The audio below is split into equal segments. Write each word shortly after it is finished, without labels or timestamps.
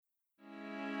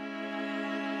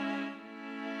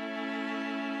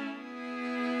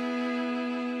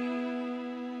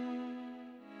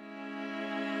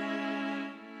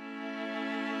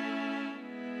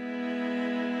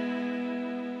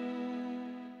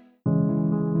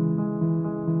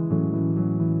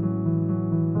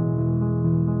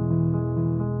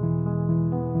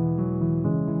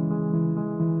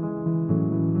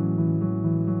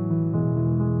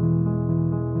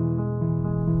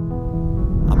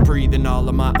breathing all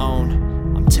on my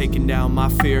own. I'm taking down my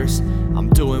fears. I'm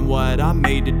doing what I'm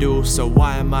made to do, so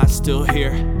why am I still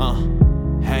here?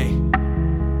 Hey,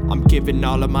 I'm giving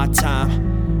all of my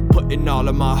time, putting all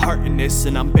of my heart in this,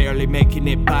 and I'm barely making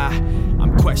it by.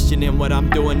 I'm questioning what I'm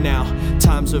doing now.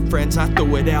 Times with friends, I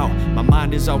threw it out. My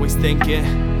mind is always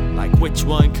thinking, like, which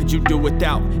one could you do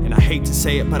without? And I hate to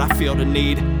say it, but I feel the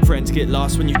need. Friends get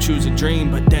lost when you choose a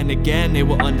dream, but then again, they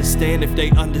will understand if they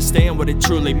understand what it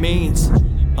truly means.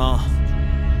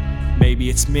 Maybe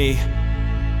it's me,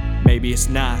 maybe it's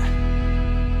not.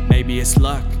 Maybe it's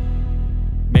luck,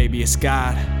 maybe it's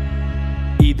God.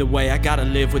 Either way, I gotta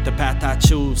live with the path I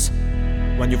choose.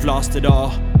 When you've lost it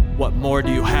all, what more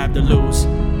do you have to lose?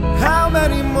 How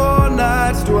many more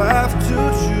nights do I have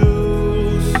to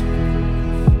choose?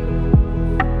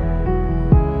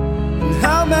 And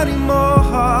how many more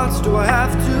hearts do I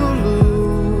have to lose?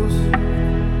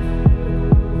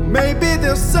 Maybe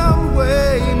there's some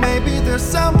way, maybe there's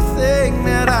something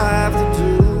that I have to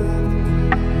do,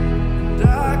 and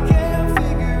I can't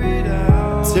figure it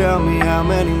out. Tell me how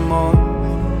many more,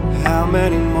 how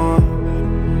many more?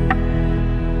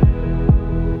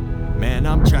 Man,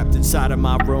 I'm trapped inside of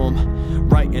my room,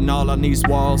 writing all on these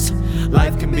walls.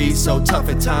 Life can be so tough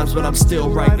at times, but I'm still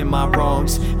righting my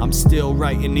wrongs. I'm still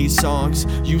writing these songs,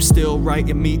 you still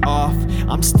writing me off.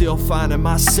 I'm still finding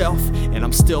myself, and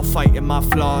I'm still fighting my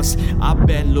flaws. I've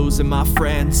been losing my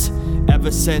friends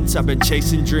ever since I've been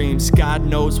chasing dreams. God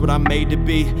knows what I'm made to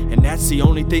be, and that's the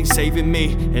only thing saving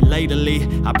me. And lately,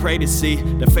 I pray to see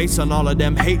the face on all of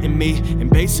them hating me. And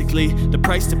basically, the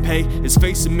price to pay is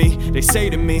facing me. They say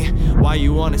to me, why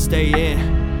you wanna stay in?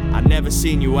 I never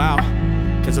seen you out,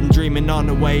 cause I'm dreaming on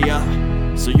the way up,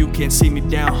 so you can't see me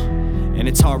down. And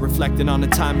it's hard reflecting on the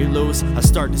time you lose. I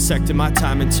start dissecting my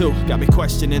time in two. Got me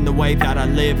questioning the way that I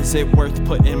live. Is it worth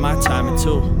putting my time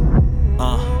into?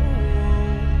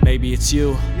 Maybe it's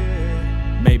you,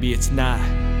 maybe it's not.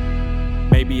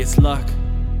 Maybe it's luck,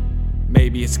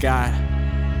 maybe it's God.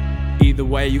 Either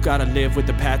way, you gotta live with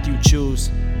the path you choose.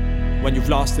 When you've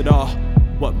lost it all,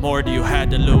 what more do you have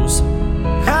to lose?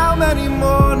 How many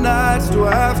more nights do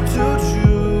I have to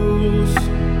choose?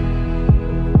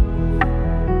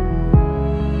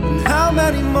 And how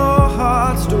many more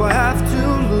hearts do I have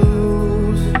to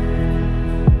lose?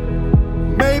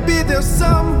 Maybe there's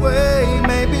some way,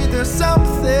 maybe there's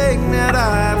something that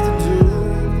I have to do,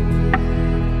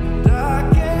 and I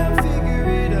can't figure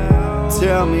it out.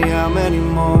 Tell me how many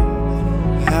more,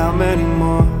 how many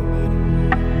more?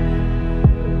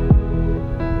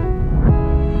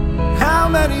 How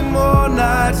many more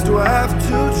nights do I have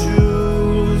to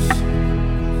choose?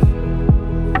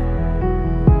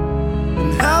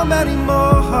 And how many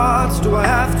more hearts do I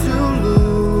have to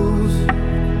lose?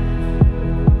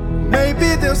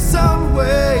 Maybe there's some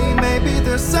way, maybe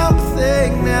there's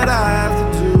something that I have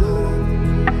to do,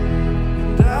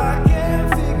 and I can't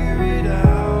figure it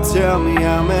out. Tell me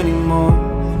how many more,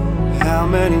 how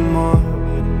many more?